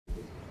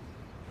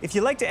If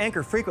you like to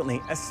anchor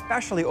frequently,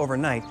 especially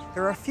overnight,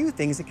 there are a few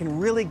things that can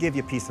really give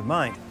you peace of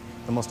mind.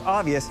 The most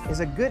obvious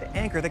is a good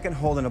anchor that can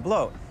hold in a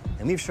blow,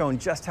 and we've shown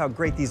just how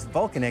great these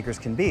Vulcan anchors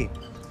can be.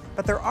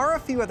 But there are a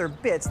few other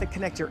bits that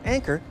connect your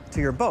anchor to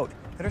your boat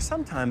that are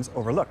sometimes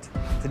overlooked.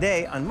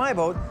 Today, on my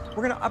boat,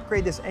 we're going to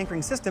upgrade this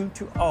anchoring system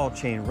to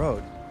all-chain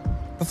rode.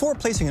 Before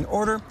placing an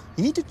order,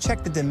 you need to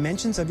check the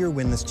dimensions of your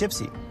windlass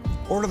Gypsy.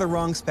 Order the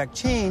wrong spec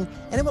chain,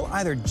 and it will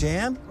either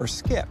jam or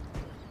skip.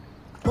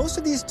 Most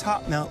of these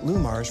top-mount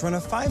Lumars run a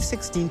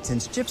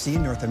 5/16" Gypsy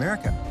in North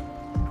America.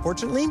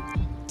 Fortunately,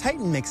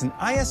 Titan makes an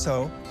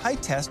ISO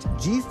high-test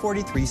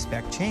G43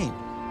 spec chain.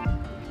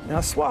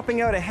 Now,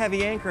 swapping out a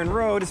heavy anchor and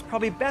rode is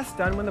probably best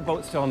done when the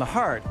boat's still in the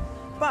hard.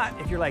 But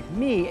if you're like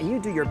me and you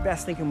do your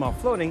best thinking while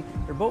floating,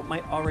 your boat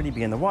might already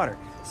be in the water.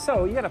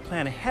 So you got to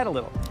plan ahead a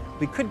little.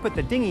 We could put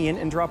the dinghy in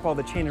and drop all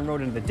the chain and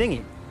rode into the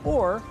dinghy.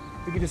 Or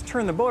we could just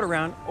turn the boat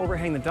around,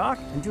 overhang the dock,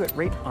 and do it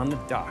right on the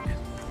dock.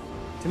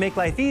 To make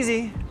life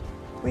easy,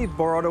 we've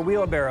borrowed a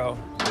wheelbarrow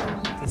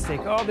to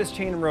stake all this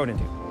chain and rode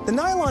into. The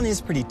nylon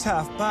is pretty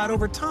tough, but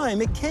over time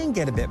it can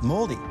get a bit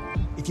moldy.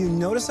 If you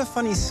notice a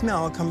funny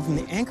smell coming from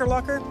the anchor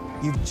locker,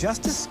 you've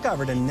just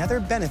discovered another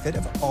benefit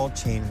of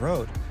all-chain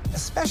rode,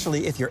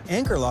 especially if your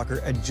anchor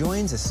locker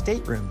adjoins a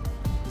stateroom.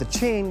 The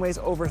chain weighs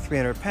over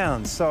 300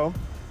 pounds, so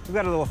we've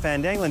got a little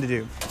fandangling to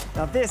do.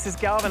 Now this is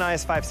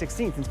galvanized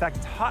 5/16. In fact,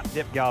 it's hot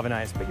dip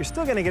galvanized, but you're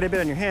still gonna get a bit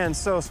on your hands,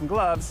 so some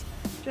gloves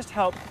just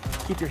help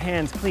keep your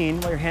hands clean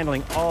while you're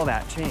handling all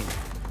that chain.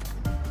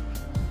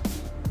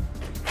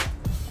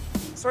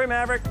 Sorry,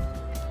 Maverick.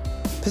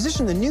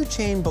 Position the new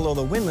chain below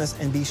the windlass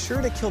and be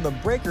sure to kill the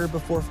breaker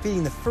before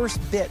feeding the first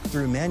bit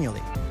through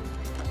manually.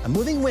 A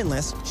moving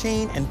windlass,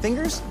 chain, and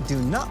fingers do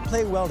not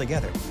play well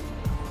together.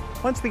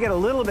 Once we get a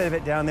little bit of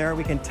it down there,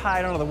 we can tie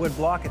it onto the wood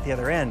block at the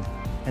other end,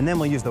 and then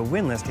we'll use the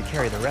windlass to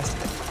carry the rest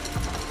of it.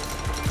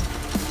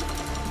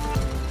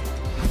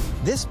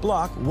 This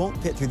block won't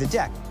fit through the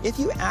deck if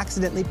you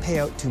accidentally pay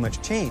out too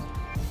much chain.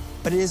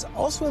 But it is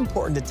also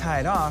important to tie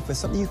it off with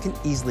something you can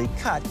easily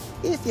cut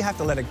if you have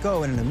to let it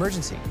go in an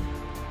emergency.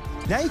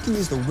 Now you can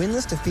use the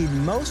windlass to feed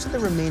most of the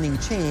remaining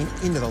chain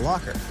into the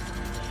locker.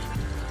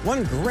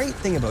 One great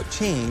thing about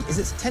chain is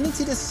its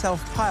tendency to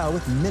self-pile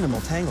with minimal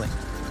tangling.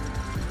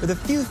 With a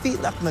few feet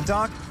left on the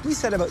dock, we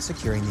set about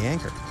securing the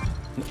anchor.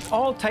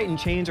 All Titan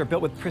chains are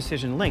built with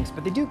precision links,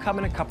 but they do come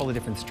in a couple of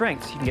different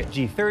strengths. You can get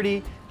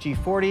G30,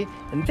 G40,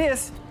 and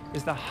this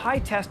is the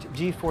high-test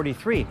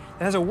G43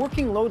 that has a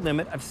working load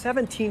limit of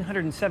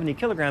 1,770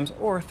 kilograms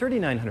or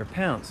 3,900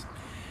 pounds.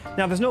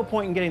 Now, there's no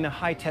point in getting the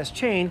high-test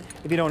chain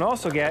if you don't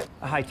also get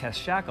a high-test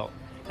shackle.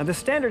 Now, the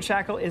standard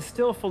shackle is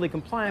still fully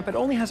compliant, but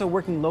only has a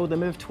working load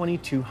limit of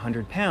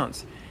 2,200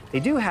 pounds. They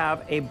do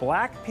have a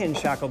black pin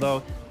shackle,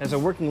 though, that has a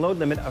working load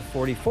limit of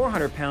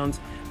 4,400 pounds,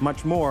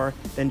 much more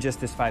than just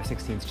this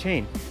 5/16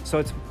 chain. So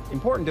it's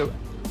important to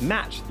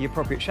match the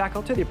appropriate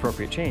shackle to the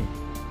appropriate chain.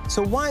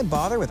 So why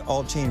bother with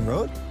all-chain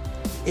rode?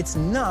 It's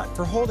not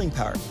for holding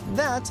power.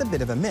 That's a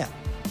bit of a myth.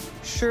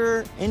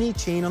 Sure, any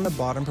chain on the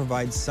bottom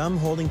provides some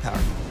holding power,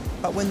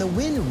 but when the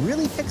wind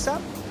really picks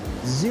up,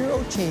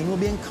 zero chain will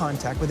be in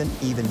contact with an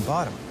even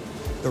bottom.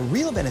 The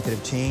real benefit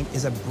of chain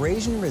is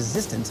abrasion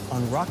resistance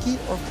on rocky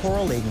or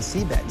coral-laden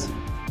seabeds.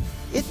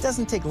 It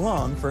doesn't take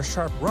long for a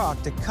sharp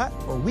rock to cut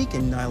or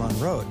weaken nylon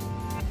rode.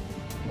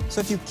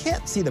 So if you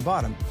can't see the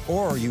bottom,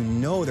 or you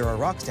know there are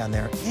rocks down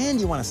there and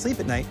you want to sleep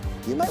at night,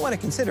 you might want to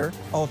consider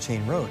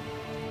all-chain rode.